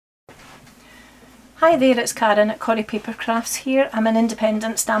Hi there, it's Karen at Corrie Paper Crafts here. I'm an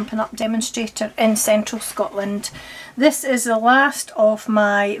independent Stampin' Up demonstrator in central Scotland. This is the last of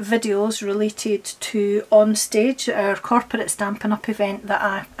my videos related to Onstage, our corporate Stampin' Up event that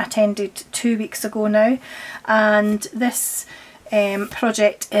I attended 2 weeks ago now. And this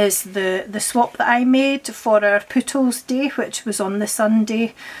project is the swap that I made for our Pootles Day, which was on the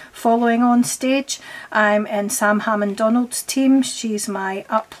Sunday following Onstage. I'm in Sam McDonald's team, she's my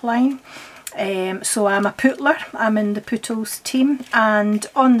upline. So I'm a pootler, I'm in the Pootles team, and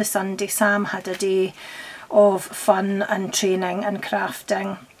on the Sunday Sam had a day of fun and training and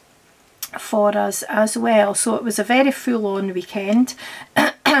crafting for us as well. So it was a very full-on weekend.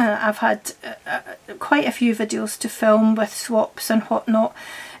 I've had quite a few videos to film with swaps and whatnot,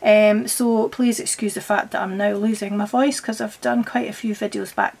 so please excuse the fact that I'm now losing my voice because I've done quite a few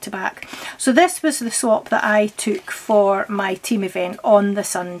videos back to back. So this was the swap that I took for my team event on the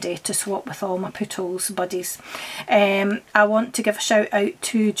Sunday to swap with all my Pootles buddies. I want to give a shout out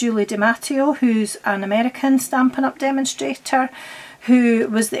to Julie DiMatteo, who's an American Stampin' Up demonstrator, who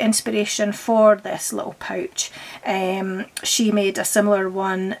was the inspiration for this little pouch. She made a similar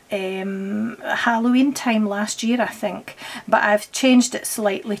one Halloween time last year, I think, but I've changed it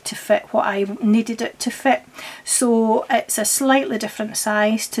slightly to fit what I needed it to fit. So it's a slightly different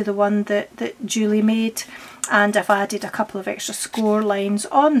size to the one that Julie made, and I've added a couple of extra score lines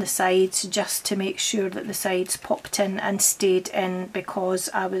on the sides just to make sure that the sides popped in and stayed in, because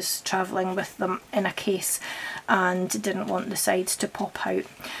I was travelling with them in a case and didn't want the sides to pop out.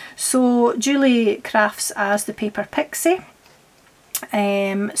 So Julie crafts as the Paper Pixie,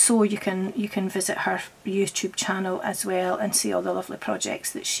 so you can visit her YouTube channel as well and see all the lovely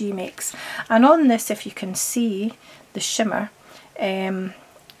projects that she makes. And on this, if you can see the shimmer,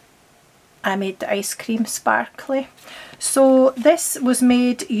 I made the ice cream sparkly. So this was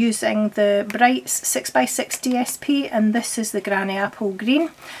made using the Brights 6x6 DSP, and this is the Granny Apple Green.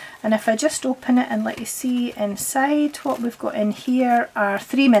 And if I just open it and let you see inside, what we've got in here are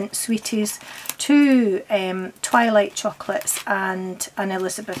 3 mint sweeties, 2 Twilight chocolates and an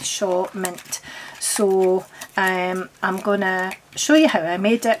Elizabeth Shaw mint. So I'm going to show you how I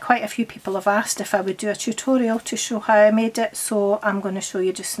made it. Quite a few people have asked if I would do a tutorial to show how I made it, so I'm going to show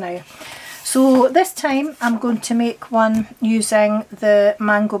you just now. So this time I'm going to make one using the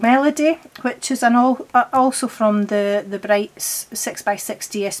Mango Melody, which is also from the Brights 6x6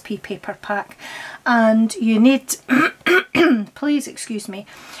 DSP paper pack. And you need, please excuse me,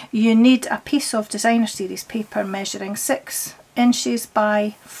 you need a piece of Designer Series paper measuring 6 inches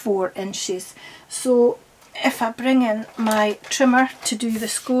by 4 inches. So if I bring in my trimmer to do the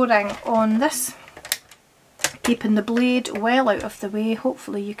scoring on this, keeping the blade well out of the way,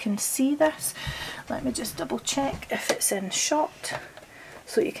 hopefully you can see this. Let me just double check if it's in shot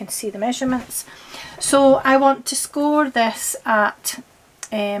so you can see the measurements. So I want to score this at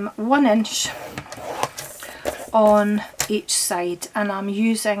 1 inch on each side, and I'm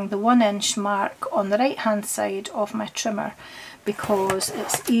using the 1 inch mark on the right hand side of my trimmer because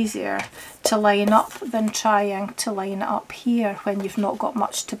it's easier to line up than trying to line it up here when you've not got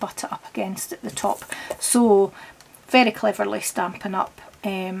much to butt it up against at the top. So very cleverly Stampin' Up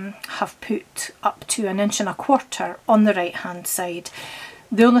have put up to 1.25 inches on the right hand side.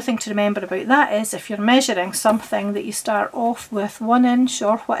 The only thing to remember about that is if you're measuring something that you start off with 1 inch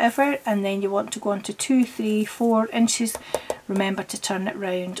or whatever and then you want to go on to 2, 3, 4 inches, remember to turn it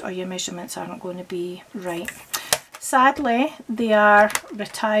round or your measurements aren't going to be right. Sadly, they are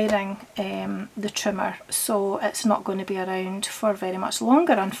retiring the trimmer, so it's not going to be around for very much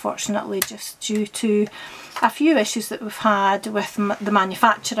longer, unfortunately, just due to a few issues that we've had with the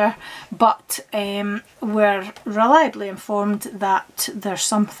manufacturer, but we're reliably informed that there's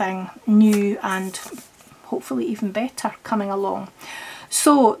something new and hopefully even better coming along.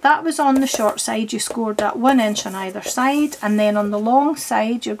 So that was on the short side, you scored at 1 inch on either side, and then on the long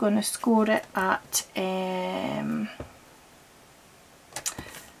side you're going to score it at,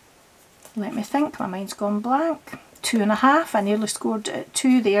 let me think, my mind's gone blank, 2.5. I nearly scored it at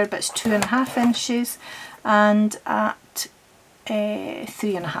 2 there, but it's 2.5 inches, and at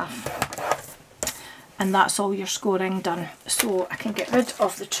 3.5. And that's all your scoring done. So I can get rid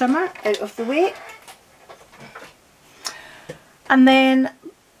of the trimmer out of the way. And then,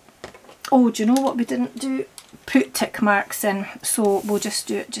 oh, do you know what we didn't do? Put tick marks in, so we'll just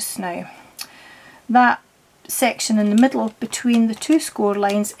do it just now. That section in the middle between the 2 score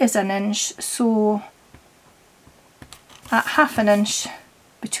lines is 1 inch, so at 1/2 inch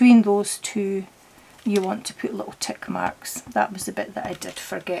between those 2 you want to put little tick marks. That was the bit that I did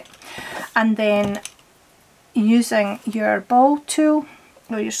forget. And then using your ball tool,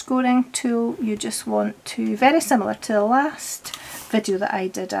 or your scoring tool, you just want to, very similar to the last video that I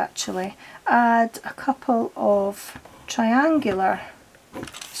did actually, add a couple of triangular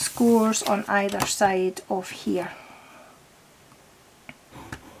scores on either side of here,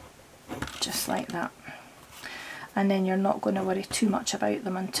 just like that. And then you're not going to worry too much about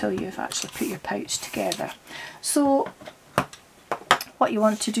them until you've actually put your pouch together. So what you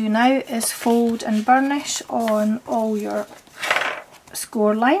want to do now is fold and burnish on all your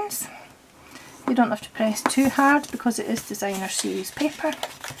score lines. You don't have to press too hard because it is designer series paper.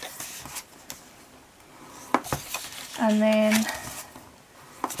 And then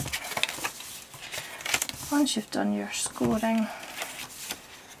once you've done your scoring,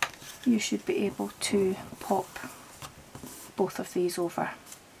 you should be able to pop both of these over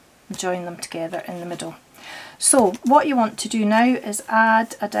and join them together in the middle. So what you want to do now is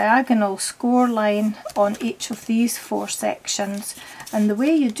add a diagonal score line on each of these 4 sections, and the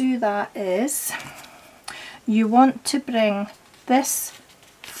way you do that is you want to bring this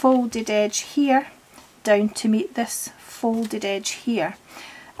folded edge here down to meet this folded edge here,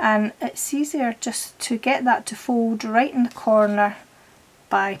 and it's easier just to get that to fold right in the corner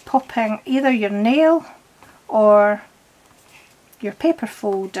by popping either your nail or your paper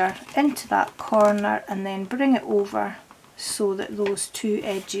folder into that corner and then bring it over so that those 2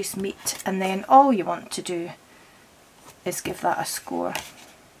 edges meet, and then all you want to do is give that a score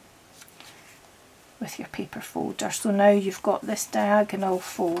with your paper folder. So now you've got this diagonal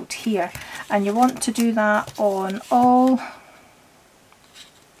fold here, and you want to do that on all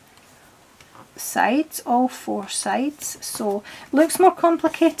sides, all 4 sides. So it looks more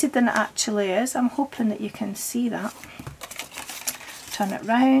complicated than it actually is. I'm hoping that you can see that. Turn it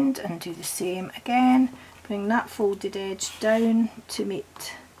round and do the same again. Bring that folded edge down to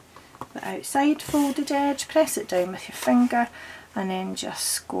meet the outside folded edge, press it down with your finger, and then just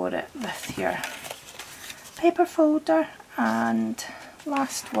score it with your paper folder. And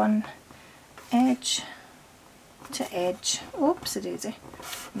last one, edge to edge. Oops, a daisy.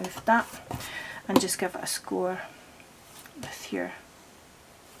 Move that and just give it a score with your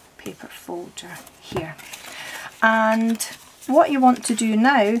paper folder here. And what you want to do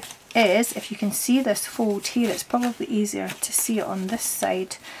now is, if you can see this fold here, it's probably easier to see it on this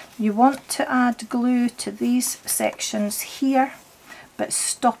side. You want to add glue to these sections here, but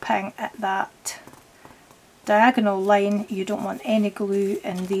stopping at that diagonal line. You don't want any glue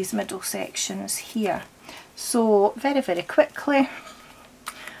in these middle sections here. So very quickly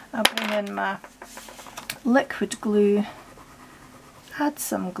I'll bring in my liquid glue, add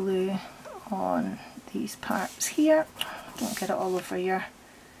some glue on these parts here. Don't get it all over your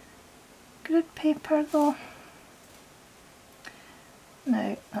grid paper though.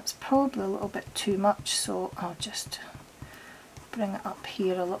 Now that's probably a little bit too much, so I'll just bring it up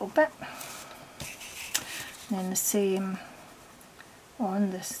here a little bit. And then the same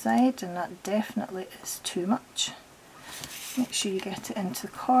on this side, and that definitely is too much. Make sure you get it into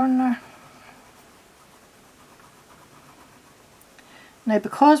the corner. Now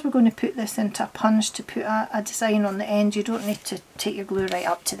because we're going to put this into a punch to put a design on the end, you don't need to take your glue right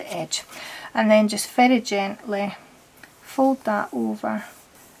up to the edge. And then just very gently fold that over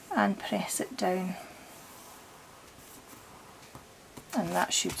and press it down. And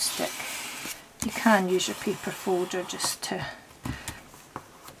that should stick. You can use your paper folder just to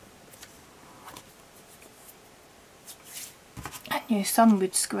some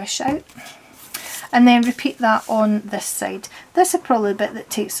would squish out. And then repeat that on this side. This is probably the bit that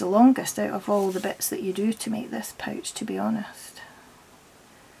takes the longest out of all the bits that you do to make this pouch, to be honest.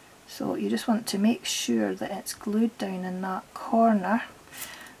 So you just want to make sure that it's glued down in that corner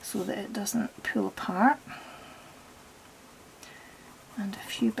so that it doesn't pull apart. And a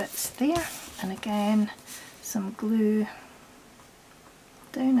few bits there, and again some glue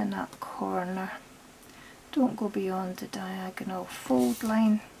down in that corner. Don't go beyond the diagonal fold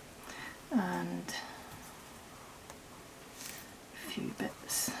line, and a few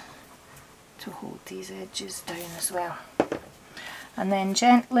bits to hold these edges down as well. And then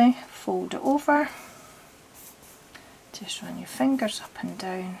gently fold it over. Just run your fingers up and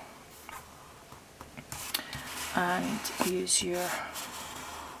down and use your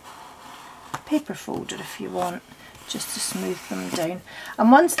paper folder if you want, just to smooth them down.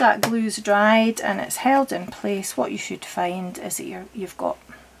 And once that glue's dried and it's held in place, what you should find is that you've got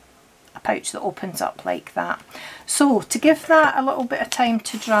a pouch that opens up like that. So to give that a little bit of time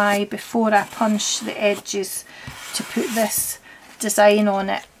to dry before I punch the edges to put this design on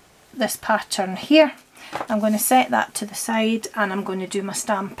it, this pattern here, I'm going to set that to the side and I'm going to do my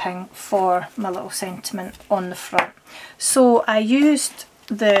stamping for my little sentiment on the front. So I used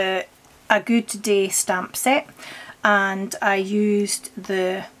a Good Day stamp set, and I used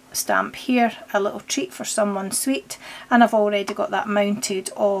the stamp here, A Little Treat for Someone Sweet, and I've already got that mounted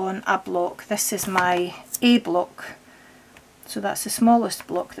on a block. This is my A block, so that's the smallest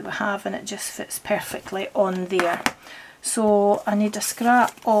block that we have, and it just fits perfectly on there. So I need a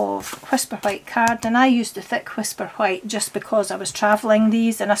scrap of Whisper White card, and I used the thick Whisper White just because I was travelling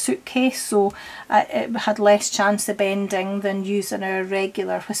these in a suitcase, so it had less chance of bending than using a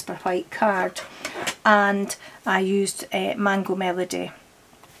regular Whisper White card. And I used Mango Melody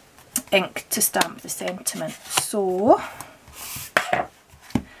ink to stamp the sentiment. So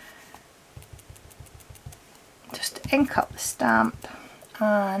just ink up the stamp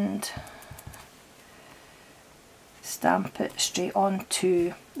and stamp it straight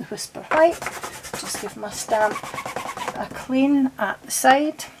onto the Whisper White. Just give my stamp a clean at the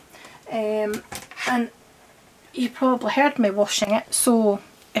side, and you probably heard me washing it, so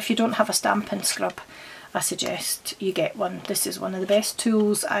if you don't have a Stampin' scrub, I suggest you get one. This is one of the best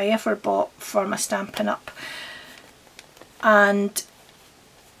tools I ever bought for my Stampin' Up, and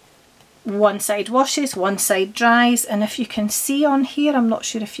one side washes, one side dries, and if you can see on here, I'm not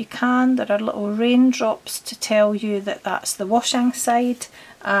sure if you can, there are little raindrops to tell you that that's the washing side,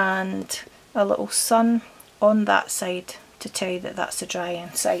 and a little sun on that side to tell you that that's the drying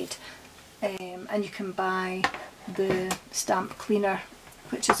side. And you can buy the stamp cleaner,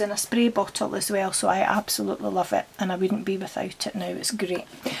 which is in a spray bottle as well, so I absolutely love it, and I wouldn't be without it now. It's great.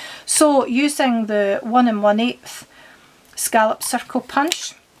 So using the 1 1/8 scallop circle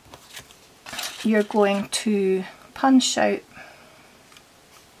punch, you're going to punch out,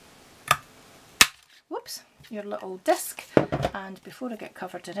 whoops, your little disc. And before I get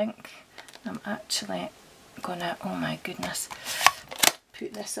covered in ink, I'm actually gonna, oh my goodness,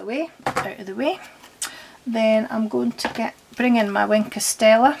 put this away, out of the way. Then I'm going to bring in my Wink of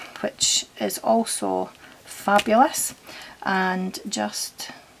Stella, which is also fabulous, and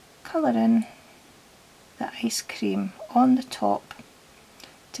just colour in the ice cream on the top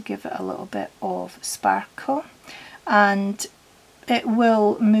to give it a little bit of sparkle, and it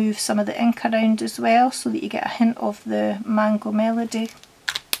will move some of the ink around as well so that you get a hint of the Mango Melody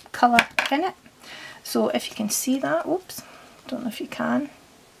colour in it. So if you can see that, whoops, don't know if you can,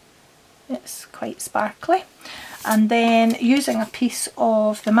 it's quite sparkly. And then using a piece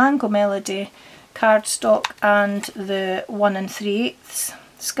of the Mango Melody cardstock and the 1 3/8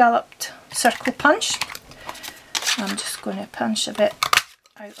 scalloped circle punch, I'm just going to punch a bit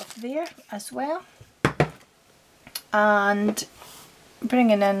out of there as well, and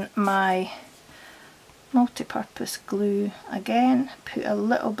bringing in my multi-purpose glue again, put a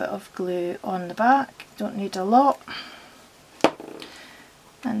little bit of glue on the back, don't need a lot,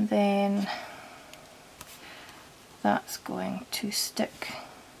 and then that's going to stick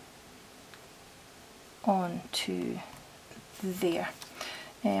onto there.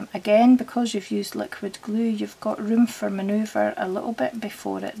 Again, because you've used liquid glue, you've got room for manoeuvre a little bit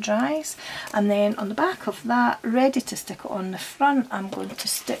before it dries. And then on the back of that, ready to stick it on the front, I'm going to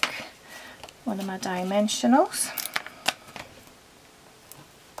stick one of my dimensionals,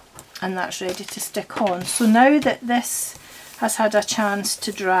 and that's ready to stick on. So now that this has had a chance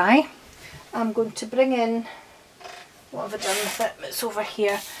to dry, I'm going to bring in, what have I done with it? It's over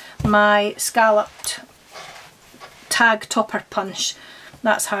here, my scalloped tag topper punch.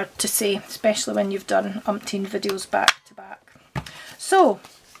 That's hard to say, especially when you've done umpteen videos back to back. So,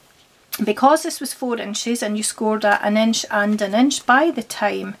 because this was 4 inches and you scored at 1 inch and 1 inch, by the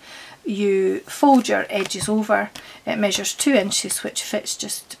time you fold your edges over, it measures 2 inches, which fits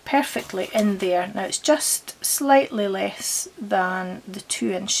just perfectly in there. Now it's just slightly less than the 2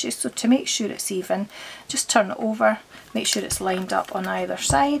 inches, so to make sure it's even, just turn it over, make sure it's lined up on either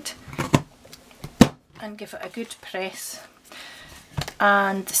side, and give it a good press.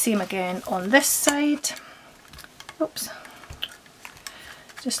 And the same again on this side. Oops.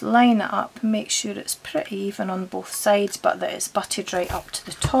 Just line it up, make sure it's pretty even on both sides, but that it's butted right up to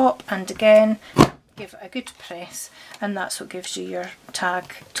the top, and again give it a good press, and that's what gives you your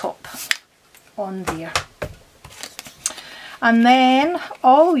tag top on there. And then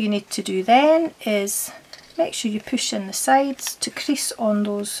all you need to do then is make sure you push in the sides to crease on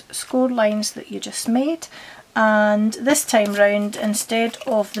those score lines that you just made. And this time round, instead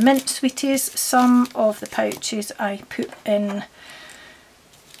of the mint sweeties, some of the pouches I put in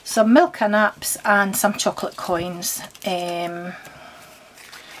some Milka Naps and some chocolate coins. They're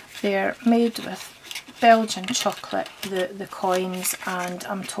made with Belgian chocolate, the coins, and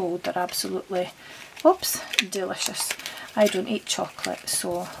I'm told they're absolutely, whoops, delicious. I don't eat chocolate,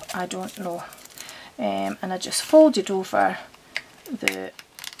 so I don't know. And I just folded over the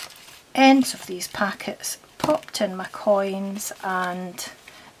ends of these packets, popped in my coins, and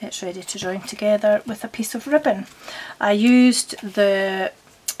it's ready to join together with a piece of ribbon. I used the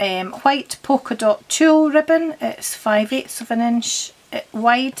white polka dot tulle ribbon. It's 5/8 of an inch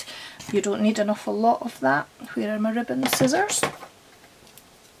wide. You don't need an awful lot of that. Where are my ribbon scissors?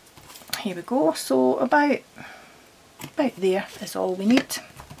 Here we go. So about there is all we need.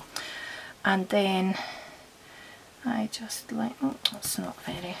 And then I just like, oh, it's not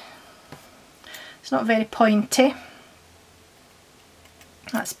very pointy.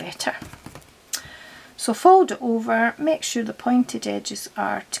 That's better. So fold it over, make sure the pointed edges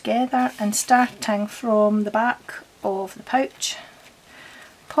are together, and starting from the back of the pouch,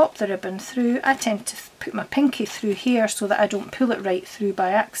 pop the ribbon through. I tend to put my pinky through here so that I don't pull it right through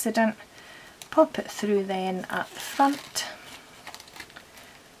by accident. Pop it through then at the front.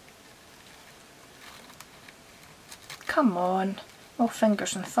 Come on, all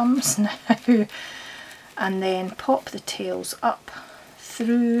fingers and thumbs now. And then pop the tails up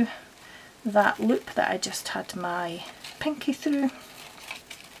through that loop that I just had my pinky through,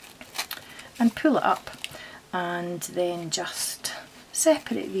 and pull it up, and then just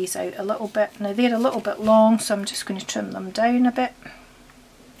separate these out a little bit. Now they're a little bit long, so I'm just going to trim them down a bit,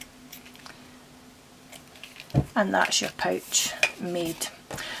 and that's your pouch made.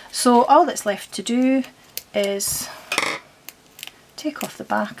 So all that's left to do is take off the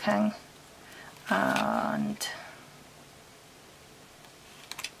backing and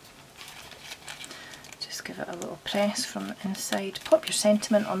just give it a little press from the inside. Pop your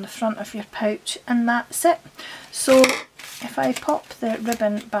sentiment on the front of your pouch, and that's it. So if I pop the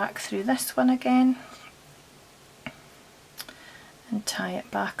ribbon back through this one again and tie it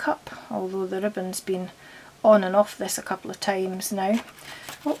back up, although the ribbon's been on and off this a couple of times now.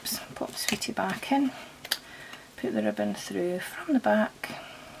 Oops, pop the sweetie back in, put the ribbon through from the back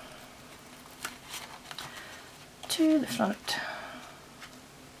to the front.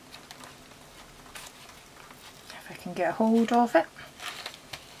 If I can get a hold of it.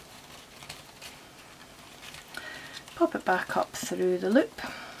 Pop it back up through the loop.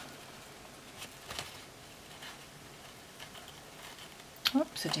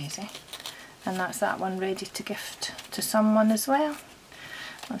 Oops, a daisy. And that's that one ready to gift to someone as well.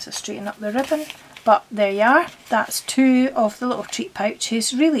 Once I straighten up the ribbon. But there you are, that's 2 of the little treat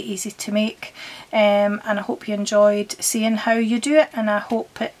pouches, really easy to make, and I hope you enjoyed seeing how you do it, and I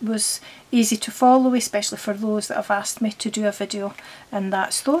hope it was easy to follow, especially for those that have asked me to do a video, and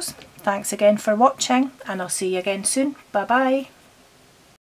that's those. Thanks again for watching, and I'll see you again soon. Bye bye.